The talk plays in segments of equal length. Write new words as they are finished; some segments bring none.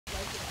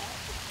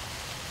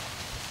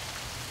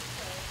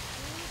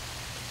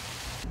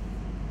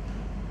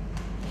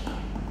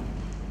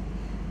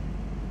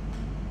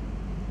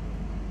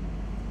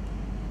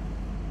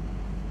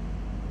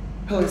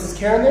Hello, is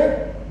Karen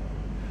there?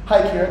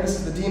 Hi Karen, this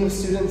is the Dean of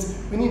Students.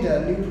 We need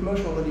a new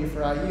promotional video for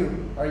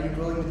IU. Are you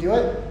willing to do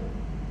it?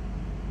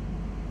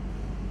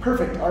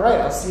 Perfect, alright,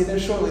 I'll see you there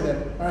shortly then.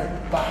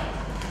 Alright, bye.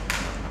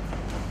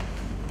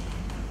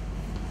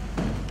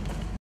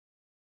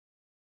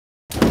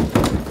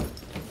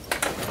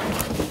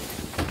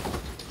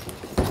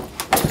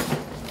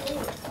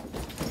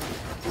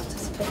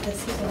 Just put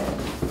this here.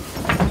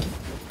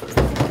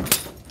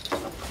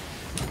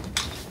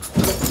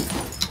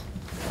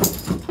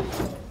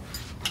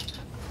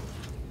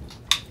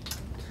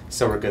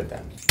 So we're good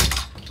then?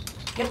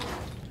 Yep.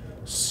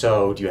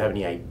 So, do you have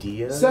any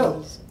ideas?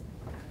 So,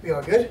 we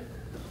all good?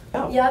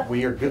 Yeah. Yep.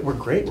 We are good. We're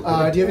great. Do you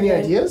have any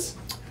ideas?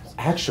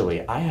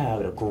 Actually, I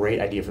have a great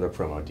idea for the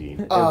promo,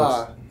 Dean.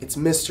 It's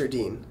Mr.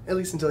 Dean. At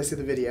least until I see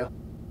the video.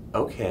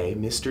 Okay,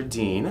 Mr.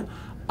 Dean.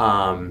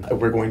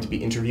 We're going to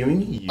be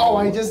interviewing you. Oh,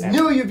 I just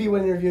knew you'd be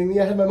interviewing me.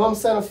 I had my mom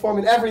sign a form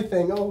and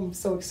everything. Oh, I'm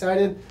so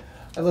excited.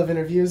 I love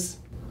interviews.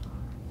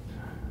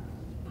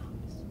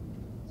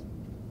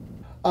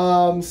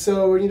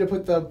 So we need to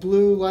put the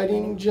blue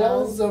lighting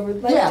gels over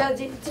there. Yeah.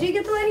 Did you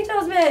get the lighting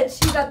gels,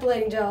 Mitch? You got the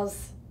lighting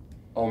gels.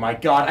 Oh my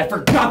god, I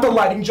forgot the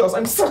lighting gels.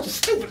 I'm such a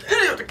stupid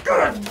idiot.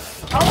 God.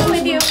 I'll go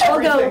with you. I'll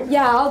go. Everything.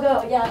 Yeah, I'll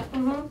go. Yeah.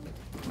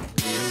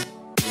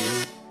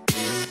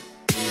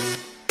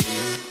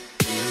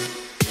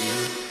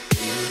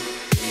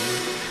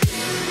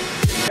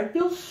 I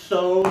feel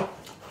so,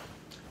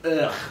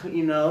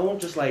 you know,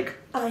 just like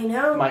I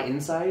know. my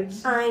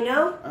insides. I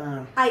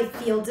know. I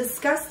feel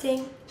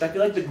disgusting. I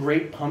feel like the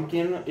Great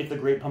Pumpkin, if the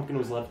Great Pumpkin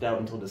was left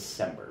out until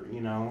December, you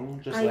know?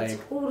 Just I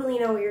totally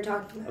know what you're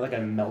talking about. like a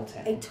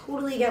meltdown. I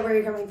totally get where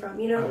you're coming from.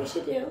 You know what we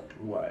should do?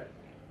 What?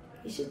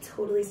 You should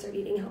totally start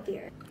eating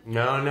healthier.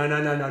 No.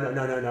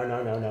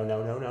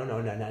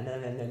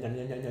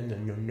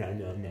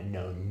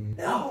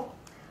 No.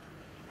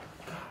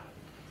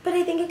 But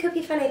I think it could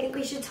be fun. I think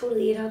we should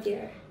totally eat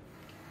healthier.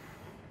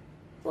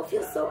 We'll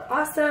feel so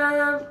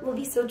awesome. We'll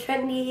be so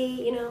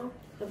trendy, you know?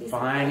 It'll be so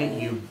Fine, fun.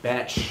 you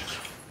betch.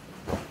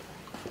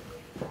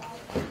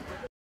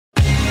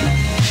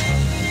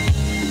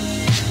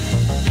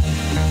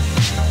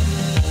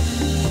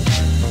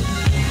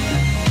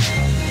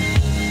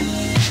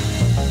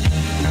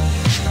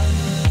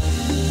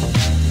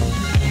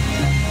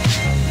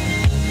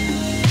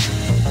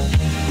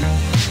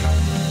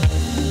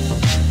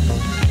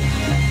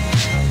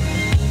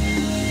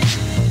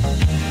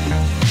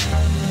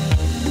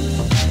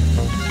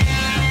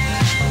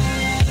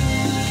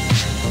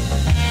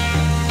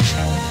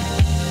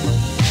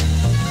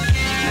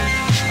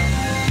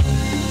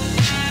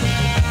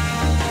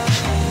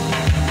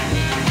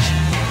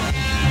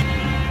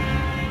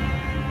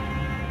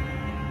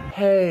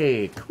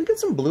 Hey, can we get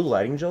some blue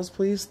lighting gels,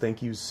 please?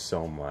 Thank you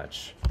so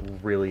much.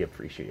 Really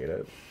appreciate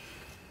it.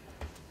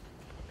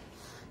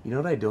 You know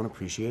what I don't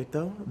appreciate,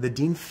 though? The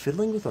Dean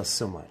fiddling with us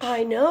so much.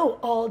 I know,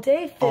 all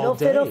day, fiddle, All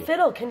day. fiddle,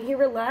 fiddle. Can he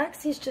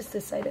relax? He's just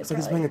excited. It's like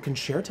he's playing a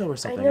concerto or I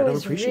something. know, don't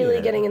he's appreciate really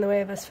it. getting in the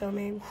way of us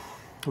filming.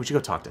 We should go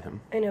talk to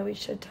him. I know, we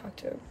should talk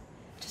to him.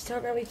 Just tell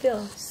him how we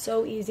feel.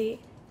 So easy.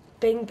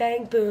 Bing,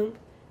 bang, boom.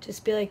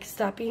 Just be like,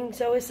 stop being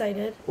so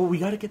excited. Well, we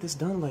gotta get this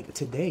done, like,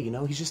 today, you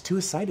know? He's just too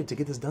excited to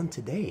get this done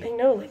today. I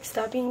know, like,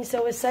 stop being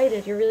so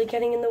excited. You're really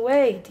getting in the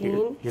way,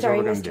 Dean. Here's Sorry,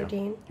 what we're gonna Mr. do.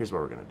 Dean. Here's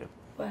what we're gonna do.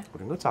 What? We're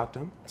gonna go talk to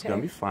him. It's Okay.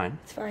 gonna be fine.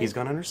 It's fine. He's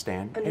gonna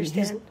understand. And he's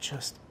Understand.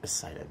 just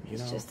excited, you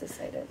know? He's just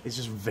excited. He's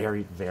just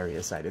very, very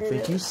excited. I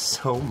Thank know. you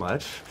so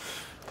much.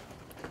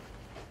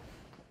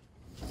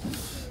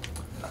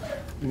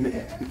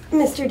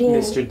 Mr. Dean.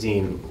 Mr.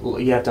 Dean,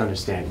 you have to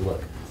understand,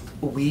 look,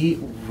 we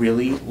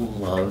really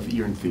love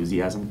your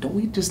enthusiasm. Don't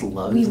we just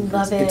love We it?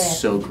 love it. It's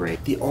so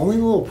great. The only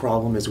little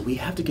problem is we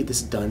have to get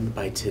this done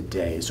by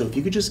today. So if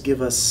you could just give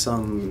us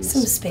some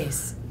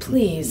space.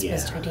 Please, Yeah.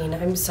 Mr. Dean.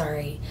 I'm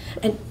sorry.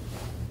 And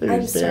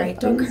I'm sorry.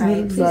 Don't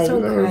cry. Please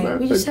don't cry.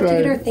 We just have to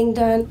get our thing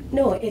done.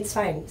 No, it's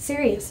fine.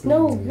 Serious.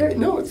 No, you're...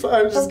 No, it's fine.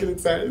 I was just getting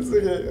excited. It's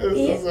okay. I'm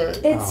so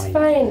sorry. It's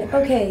fine.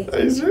 Okay. Are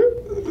you sure?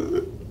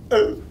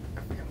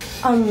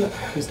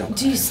 Please don't.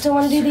 Do you still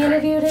want to do the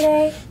interview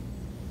today?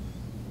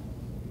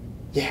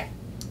 Yeah.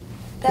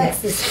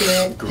 That's the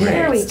spirit. Great.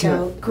 There we Let's do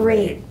go. it.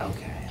 Great.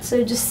 Okay.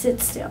 So just sit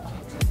still.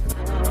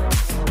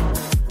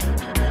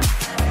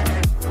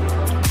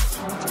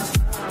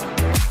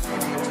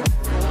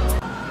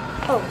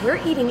 Oh, we're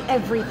eating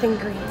everything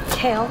green.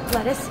 Kale,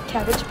 lettuce,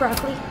 cabbage,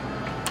 broccoli.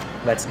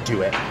 Let's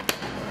do it.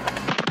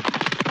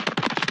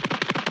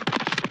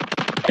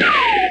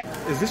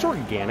 Is this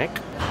organic?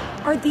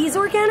 Are these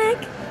organic?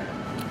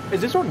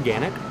 Is this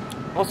organic?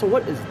 Also,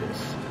 what is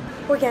this?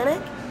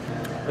 Organic?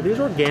 Are these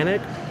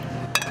organic?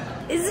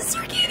 Is this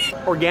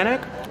organic?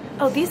 Organic?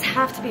 Oh, these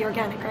have to be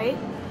organic, right?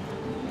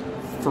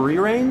 Free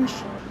range?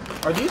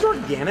 Are these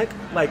organic?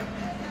 Like,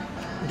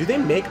 do they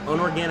make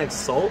unorganic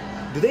salt?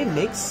 Do they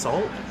make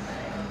salt?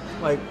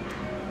 Like,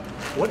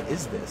 what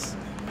is this?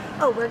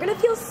 Oh, we're gonna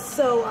feel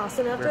so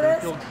awesome after We're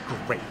gonna this. feel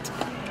great.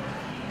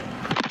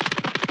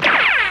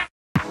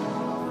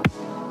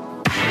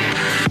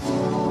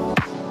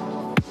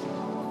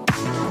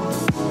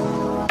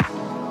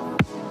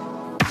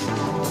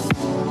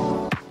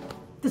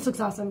 This looks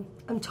awesome.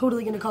 I'm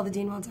totally gonna call the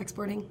dean while it's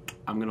exporting.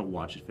 I'm gonna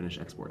watch it finish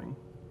exporting.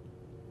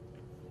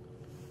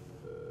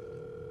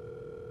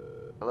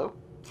 Hello?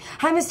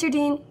 Hi, Mr.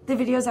 Dean. The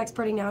video's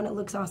exporting now and it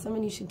looks awesome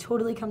and you should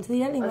totally come to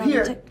the editing lab. I'm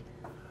here.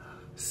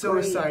 So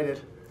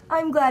excited.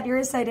 I'm glad you're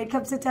excited.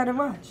 Come sit down and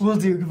watch. Will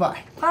do.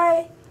 Goodbye.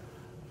 Bye.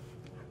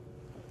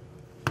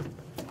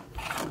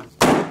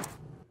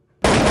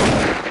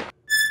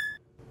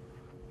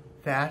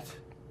 That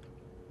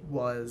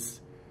was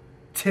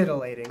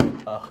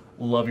titillating.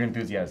 Love your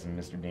enthusiasm,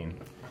 Mr. Dean.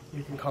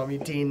 You can call me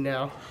Dean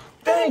now.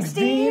 Thanks,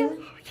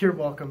 Dean. You're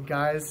welcome,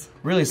 guys.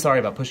 Really sorry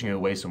about pushing you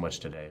away so much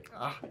today.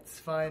 It's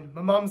fine.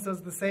 My mom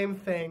says the same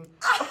thing.